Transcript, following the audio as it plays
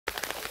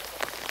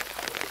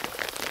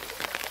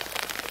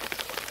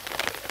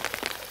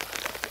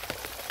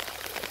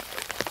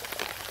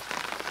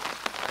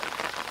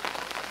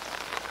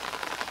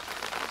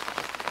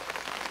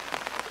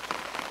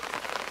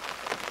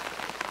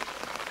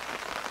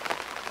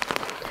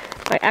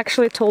I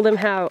actually told him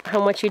how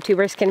much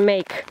YouTubers can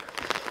make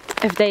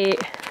if they...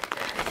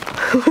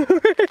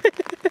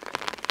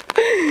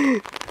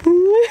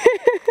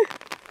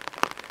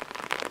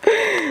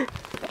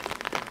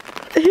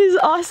 He's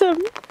awesome.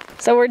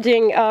 So we're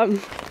doing,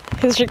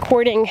 he's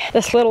recording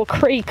this little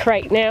creek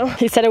right now.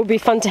 He said it would be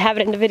fun to have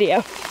it in the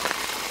video.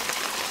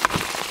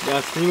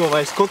 Ja snimam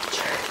ovaj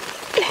skokić.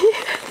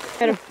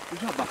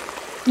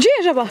 Gdje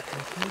je žaba?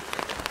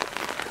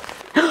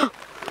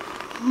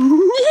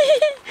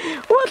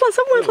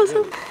 Uvatla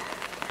sam.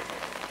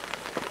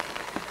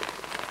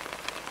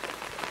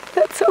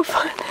 That's so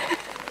fun.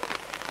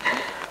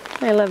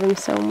 I love him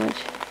so much.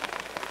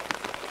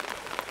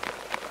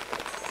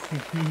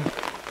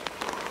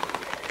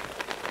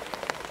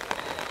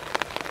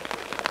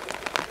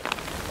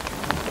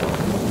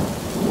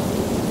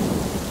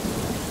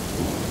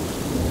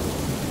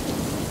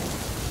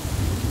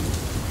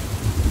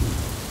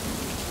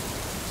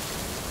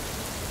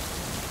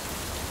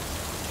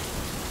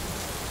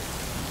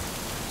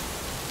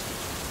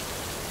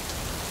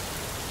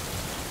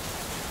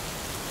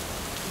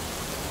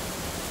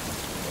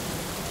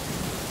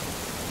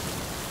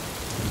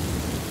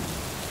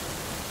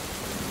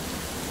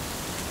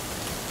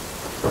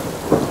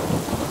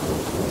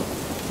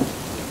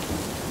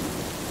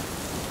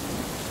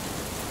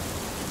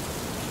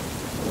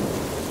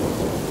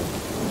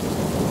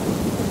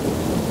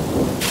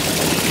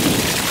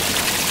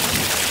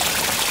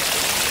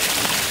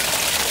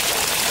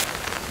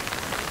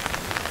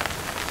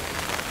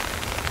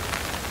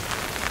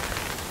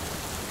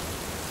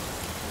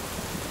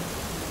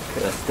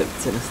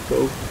 Krastavce na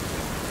stolu.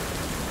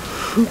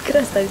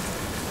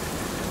 Krastavce.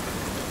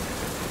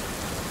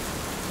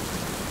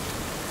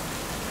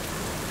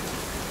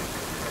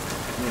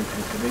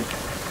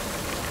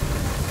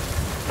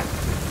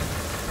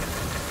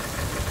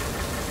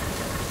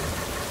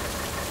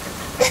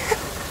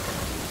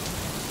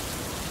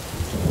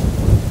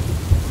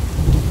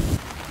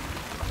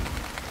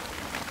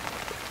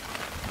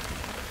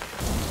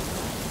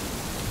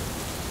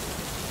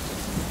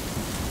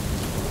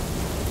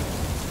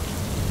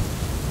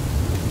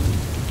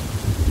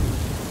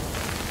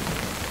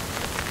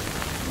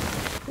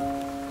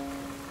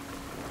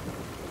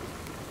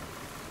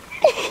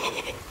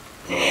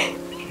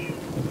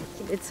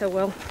 He did so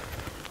well.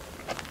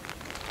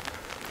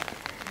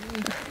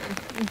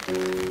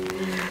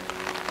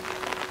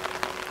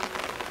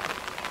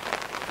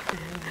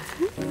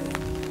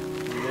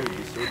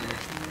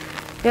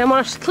 Ja,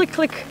 moraš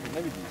klik.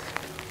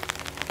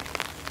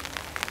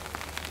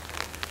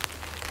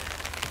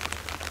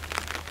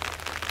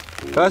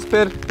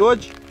 Kasper,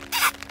 dođi!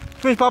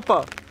 Čuj,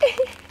 papa!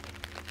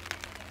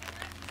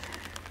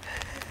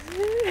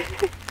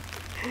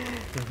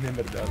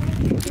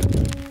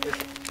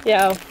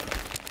 Yo,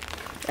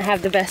 I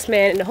have the best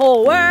man in the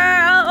whole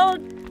world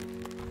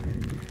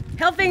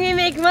helping me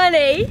make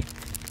money.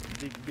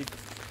 Big.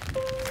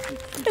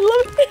 I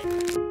love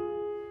it.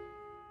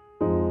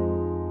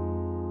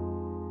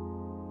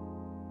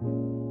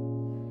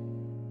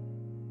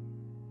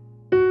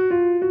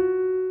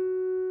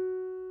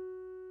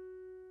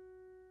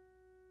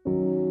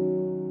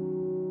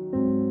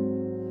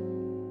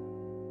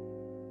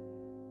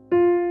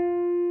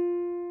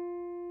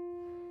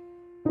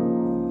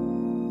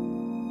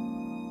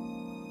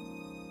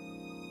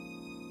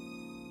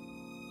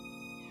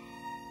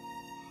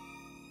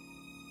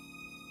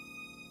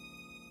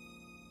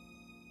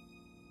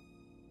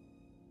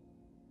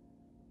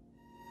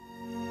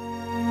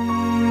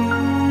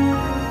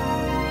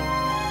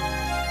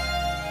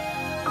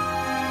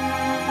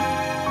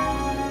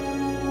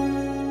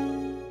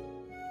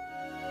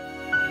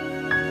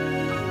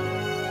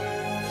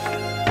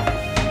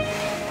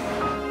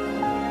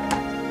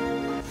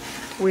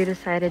 We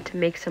decided to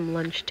make some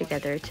lunch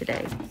together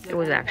today. It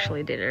was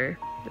actually dinner,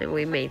 and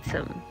we made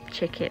some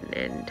chicken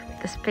and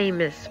this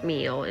famous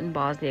meal in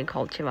Bosnia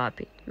called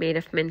cevapi, made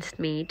of minced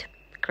meat,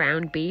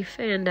 ground beef,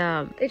 and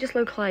they just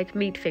look like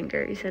meat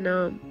fingers, and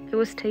it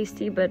was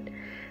tasty. But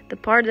the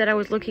part that I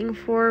was looking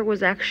for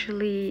was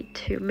actually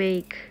to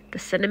make the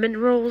cinnamon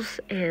rolls,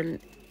 and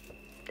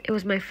it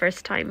was my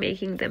first time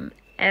making them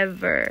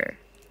ever.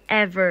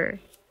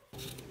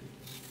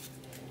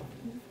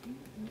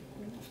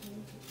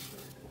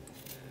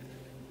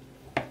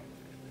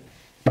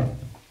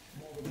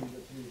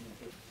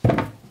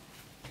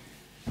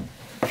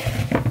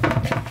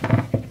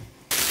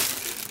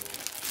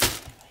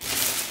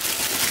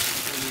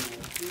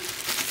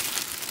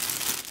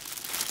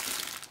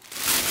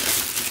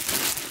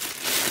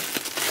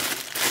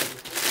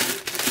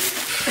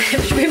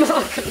 Brzmi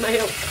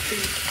mało.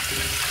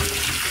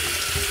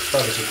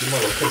 Stavit ću ti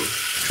malo krvi.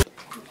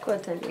 Ko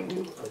te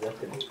ljubi?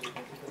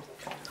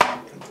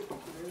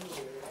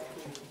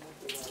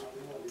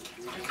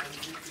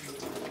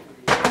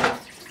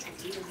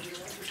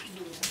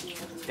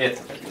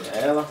 Eto,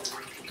 Dinela.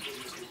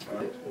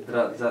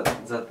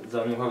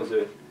 Za nju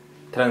zove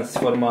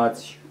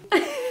transformaciju.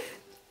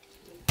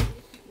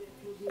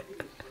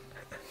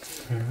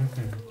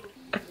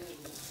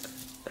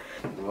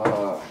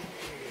 Dva.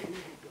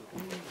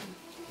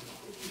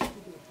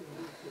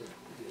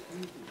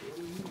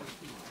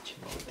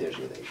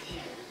 teže da ide.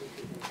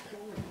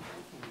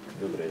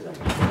 Dobro je za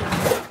mene.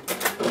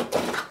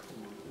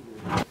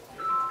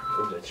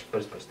 Dobro, ćeš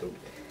prst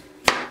ubiti.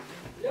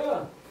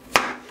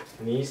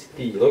 Nisi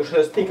ti, logično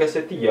da si ti kad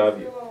se ti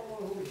javio.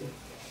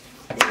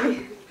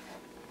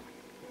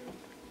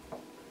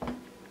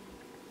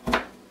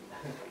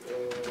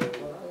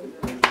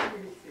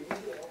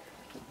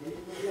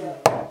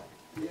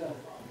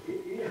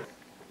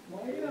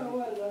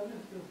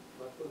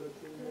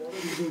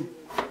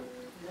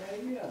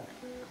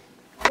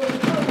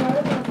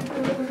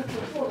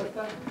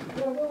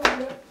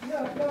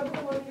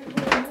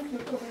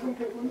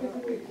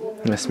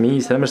 Ne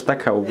smiji se, nemaš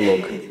takav vlog.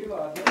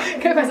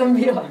 Kakva sam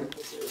bila?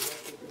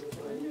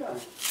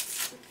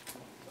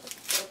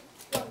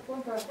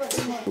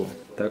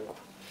 Tako.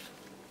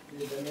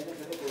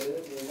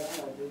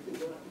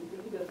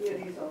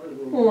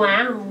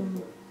 Wow.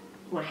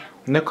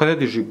 Neka ne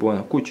diži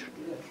Bona, kuću.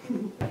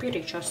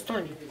 Pirića,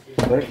 stani.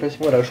 Rekla si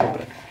moraš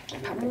oprati.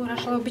 Pa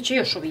moraš, ali bit će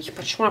još ovih,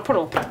 pa ćeš morat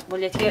ponovo oprati.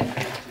 Bolje ti je...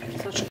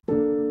 Znači...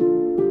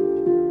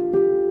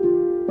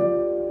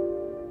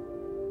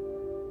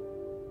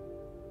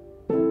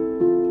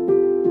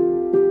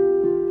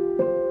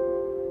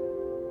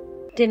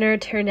 Dinner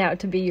turned out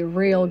to be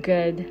real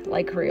good,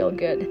 like real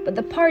good. But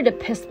the part that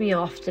pissed me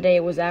off today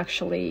was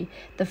actually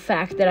the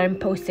fact that I'm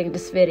posting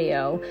this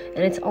video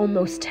and it's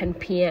almost 10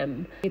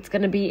 p.m. It's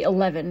gonna be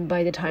 11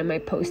 by the time I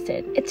post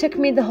it. It took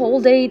me the whole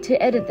day to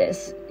edit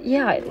this.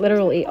 Yeah,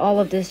 literally all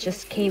of this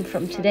just came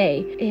from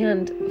today.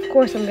 And of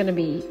course I'm gonna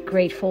be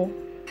grateful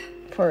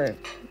for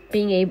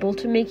being able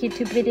to make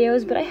YouTube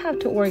videos, but I have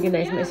to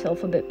organize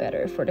myself a bit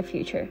better for the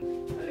future.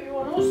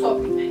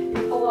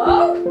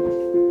 Hello?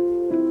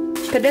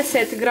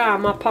 50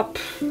 grama pap.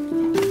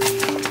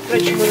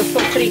 Rećemo da su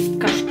 3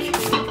 kaške.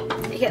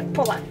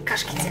 Pola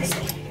kaškice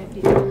sve.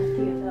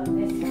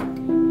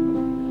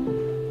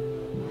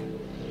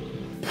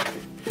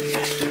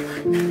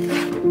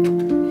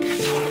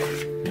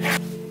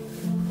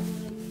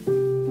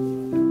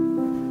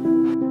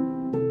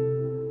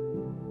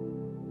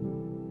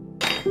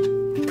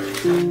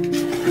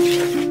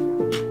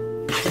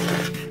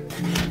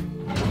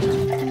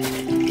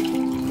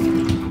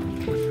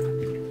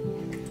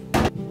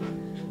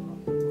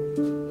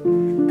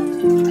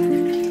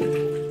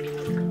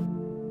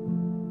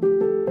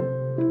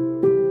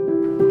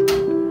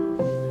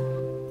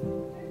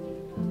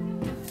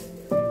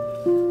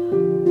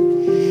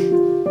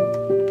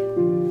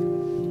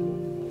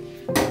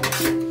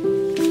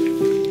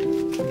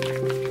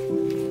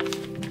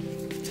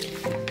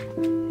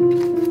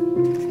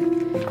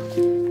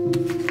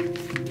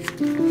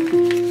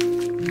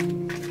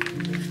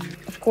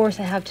 Of course,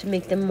 I have to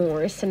make them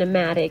more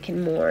cinematic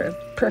and more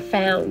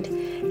profound.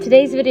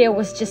 Today's video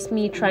was just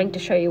me trying to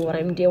show you what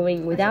I'm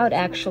doing without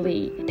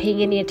actually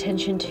paying any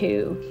attention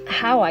to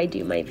how I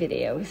do my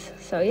videos.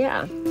 So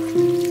yeah.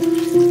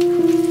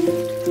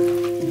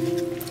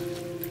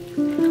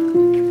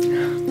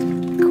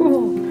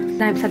 Cool.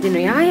 Dajem sad jedno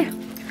jaje.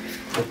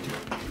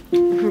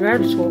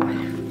 Razbit ću ovo.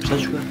 Šta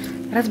ću ga?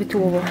 Razbit ću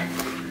ovo.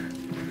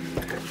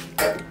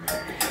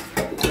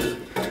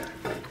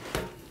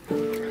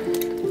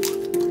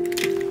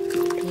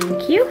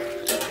 Thank you.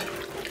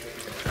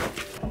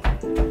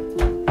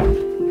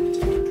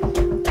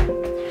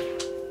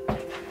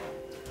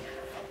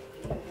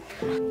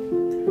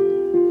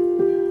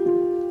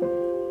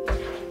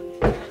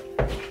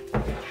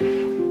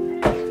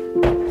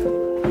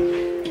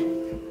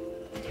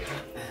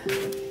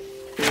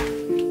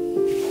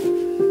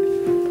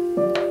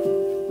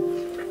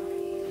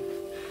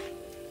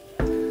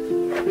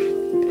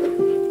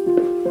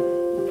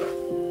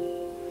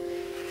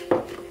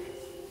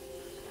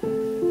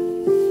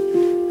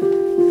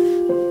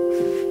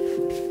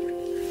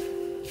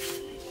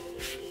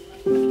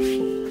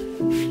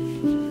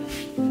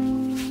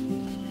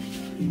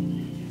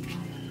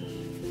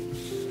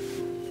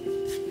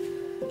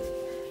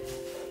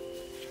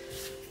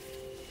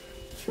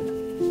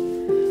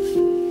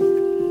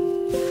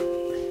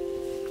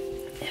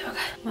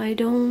 Why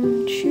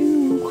don't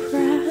you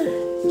cry,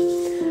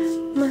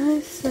 my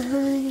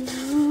sign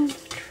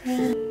of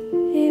trap?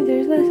 Hey,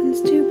 there's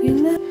lessons to be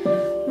learned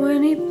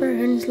when it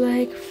burns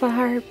like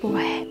fire,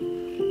 boy.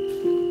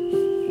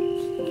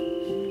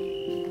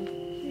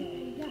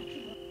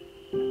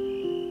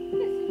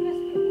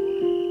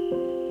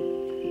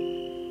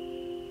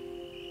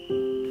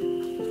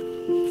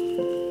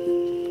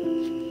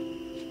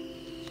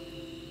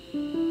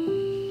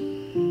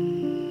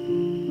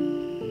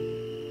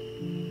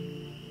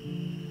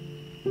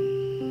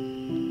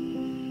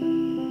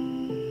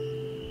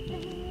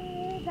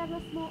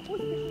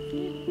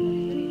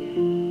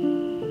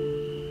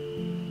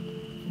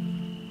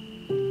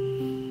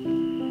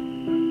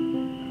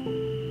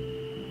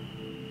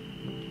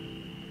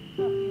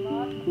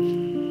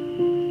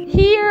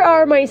 Here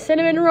are my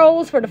cinnamon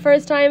rolls for the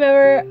first time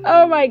ever.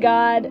 Oh my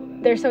god,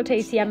 they're so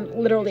tasty. I'm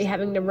literally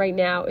having them right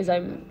now as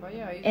I'm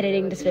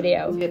editing this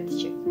video.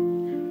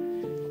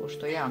 Ko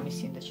što ja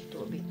mislim da će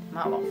to biti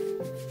malo.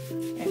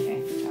 Tako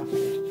je.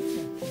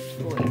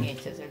 Tu i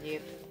neće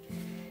zalijepiti.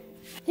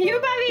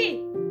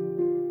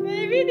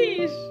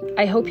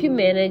 I hope you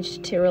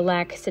managed to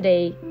relax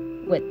today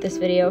with this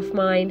video of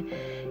mine,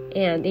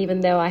 and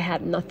even though I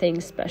had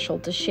nothing special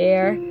to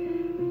share,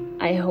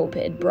 I hope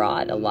it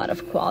brought a lot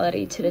of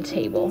quality to the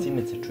table.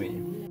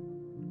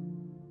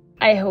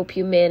 I hope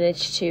you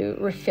managed to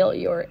refill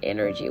your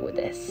energy with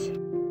this.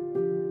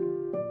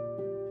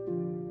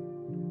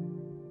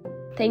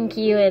 Thank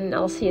you, and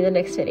I'll see you in the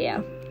next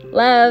video.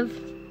 Love.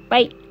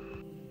 Bye.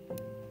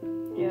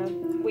 Yeah,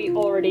 we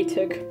already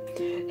took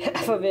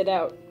half of it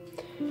out.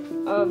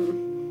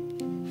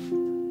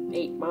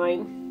 Ate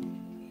mine.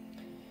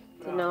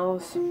 The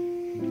nose.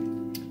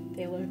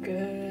 They look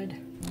good.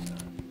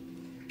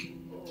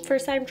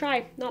 First time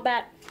try, not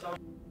bad.